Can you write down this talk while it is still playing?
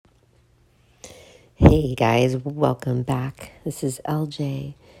Hey guys, welcome back. This is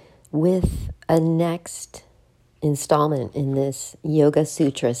LJ with a next installment in this Yoga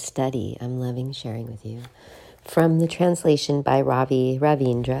Sutra study I'm loving sharing with you from the translation by Ravi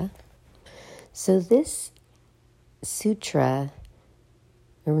Ravindra. So this sutra,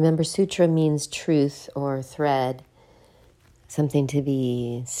 remember sutra means truth or thread, something to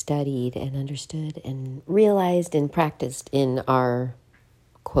be studied and understood and realized and practiced in our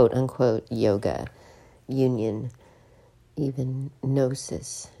quote-unquote yoga union. Even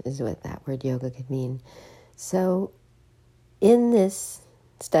gnosis is what that word yoga could mean. So in this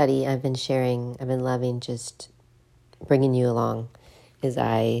study I've been loving just bringing you along as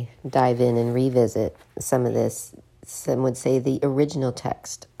I dive in and revisit some of this, some would say the original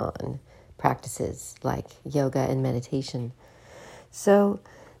text on practices like yoga and meditation. So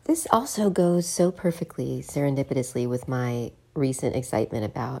this also goes so perfectly, serendipitously, with my recent excitement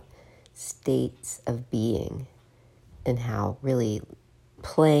about states of being and how really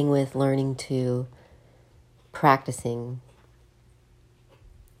playing with, learning to, practicing,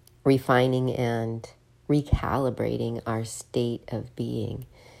 refining and recalibrating our state of being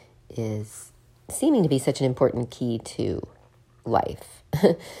is seeming to be such an important key to life.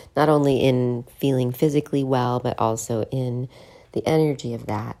 Not only in feeling physically well, but also in the energy of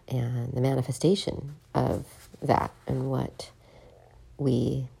that and the manifestation of that and what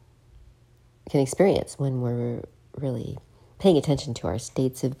we can experience when we're really paying attention to our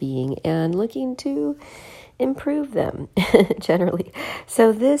states of being and looking to improve them generally.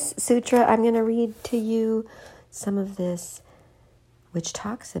 So this sutra, I'm going to read to you some of this, which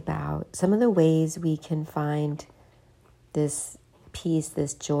talks about some of the ways we can find this peace,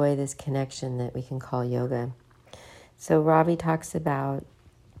 this joy, this connection that we can call yoga. So Ravi talks about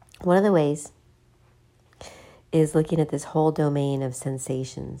one of the ways is looking at this whole domain of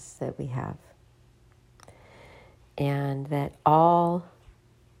sensations that we have. And that all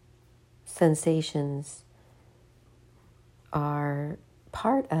sensations are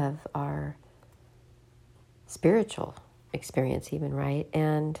part of our spiritual experience even, right?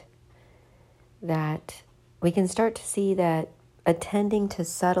 And that we can start to see that attending to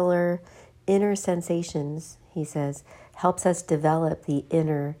subtler inner sensations, he says, helps us develop the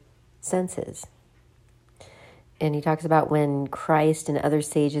inner senses. And he talks about when Christ and other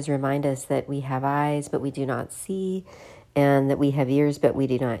sages remind us that we have eyes, but we do not see, and that we have ears, but we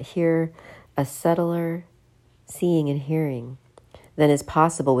do not hear, a subtler seeing and hearing than is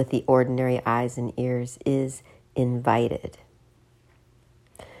possible with the ordinary eyes and ears is invited.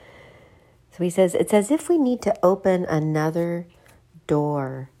 So he says, it's as if we need to open another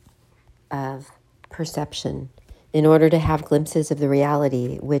door of perception in order to have glimpses of the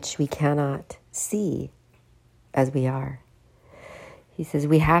reality which we cannot see as we are. He says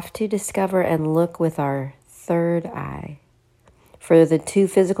we have to discover and look with our third eye, for the two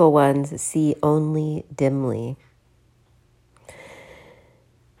physical ones see only dimly.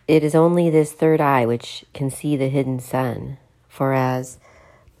 It is only this third eye which can see the hidden sun, for as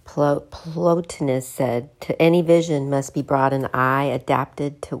Plotinus said, to any vision must be brought an eye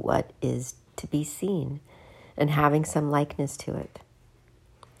adapted to what is to be seen and having some likeness to it.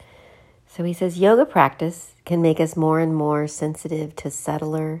 So he says yoga practice can make us more and more sensitive to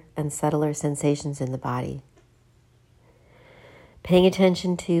subtler and subtler sensations in the body. Paying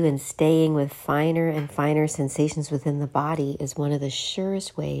attention to and staying with finer and finer sensations within the body is one of the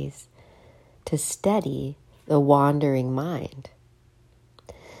surest ways to steady the wandering mind.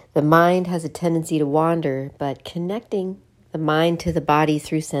 The mind has a tendency to wander, but connecting the mind to the body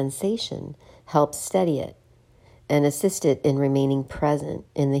through sensation helps steady it and assist it in remaining present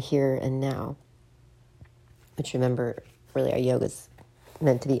in the here and now. Which, remember, really our yoga's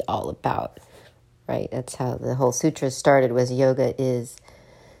meant to be all about, right? That's how the whole sutra started, was yoga is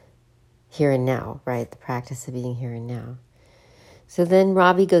here and now, right? The practice of being here and now. So then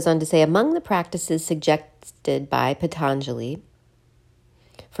Ravi goes on to say, among the practices suggested by Patanjali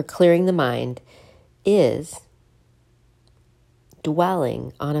for clearing the mind is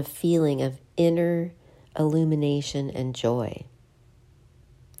dwelling on a feeling of inner illumination and joy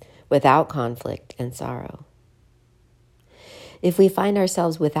without conflict and sorrow. If we find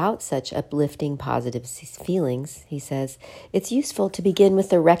ourselves without such uplifting positive feelings, he says, it's useful to begin with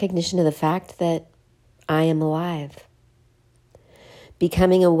the recognition of the fact that I am alive.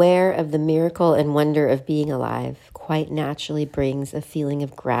 Becoming aware of the miracle and wonder of being alive quite naturally brings a feeling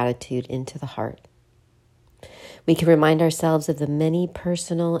of gratitude into the heart. We can remind ourselves of the many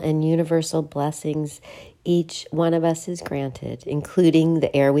personal and universal blessings each one of us is granted, including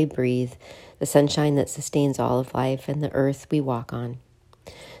the air we breathe, the sunshine that sustains all of life, and the earth we walk on.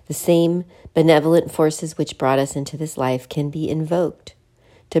 The same benevolent forces which brought us into this life can be invoked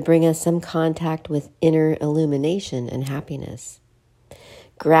to bring us some contact with inner illumination and happiness.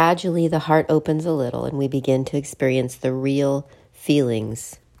 Gradually, the heart opens a little and we begin to experience the real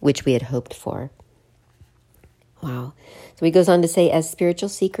feelings which we had hoped for. Wow. So he goes on to say, as spiritual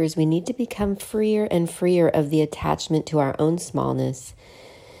seekers, we need to become freer and freer of the attachment to our own smallness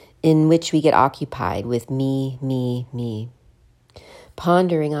in which we get occupied with me, me, me.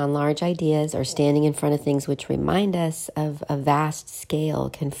 Pondering on large ideas or standing in front of things which remind us of a vast scale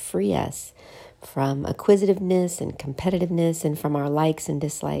can free us from acquisitiveness and competitiveness and from our likes and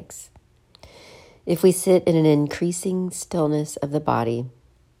dislikes. If we sit in an increasing stillness of the body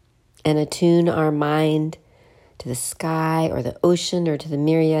and attune our mind to the sky or the ocean or to the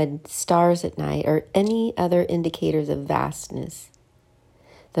myriad stars at night or any other indicators of vastness,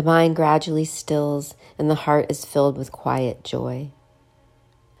 the mind gradually stills and the heart is filled with quiet joy.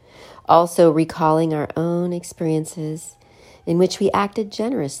 Also, recalling our own experiences in which we acted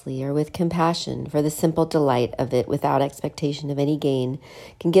generously or with compassion for the simple delight of it without expectation of any gain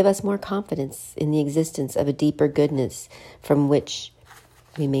can give us more confidence in the existence of a deeper goodness from which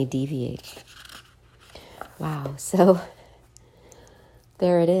we may deviate. Wow, so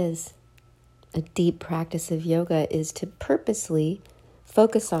there it is. A deep practice of yoga is to purposely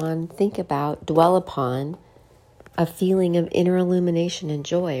focus on, think about, dwell upon a feeling of inner illumination and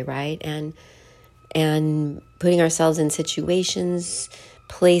joy, right? And putting ourselves in situations,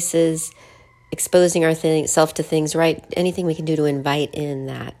 places, exposing ourselves to things, right? Anything we can do to invite in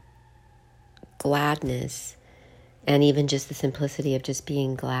that gladness and even just the simplicity of just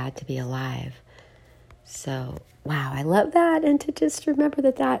being glad to be alive. So, wow, I love that. And to just remember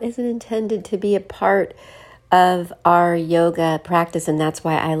that that isn't intended to be a part of our yoga practice. And that's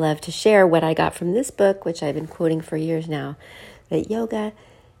why I love to share what I got from this book, which I've been quoting for years now, that yoga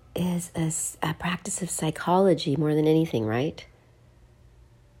is a practice of psychology more than anything, right?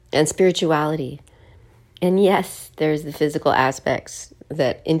 And spirituality. And yes, there's the physical aspects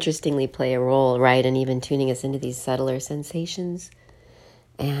that interestingly play a role, right? And even tuning us into these subtler sensations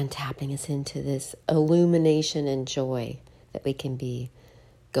and tapping us into this illumination and joy that we can be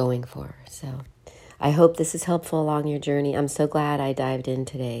going for. So I hope this is helpful along your journey. I'm so glad I dived in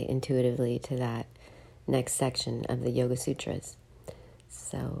today intuitively to that next section of the Yoga Sutras.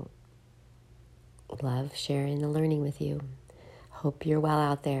 So love sharing the learning with you. Hope you're well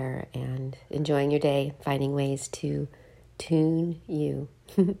out there and enjoying your day, finding ways to tune you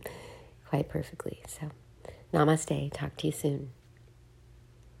quite perfectly. So namaste. Talk to you soon.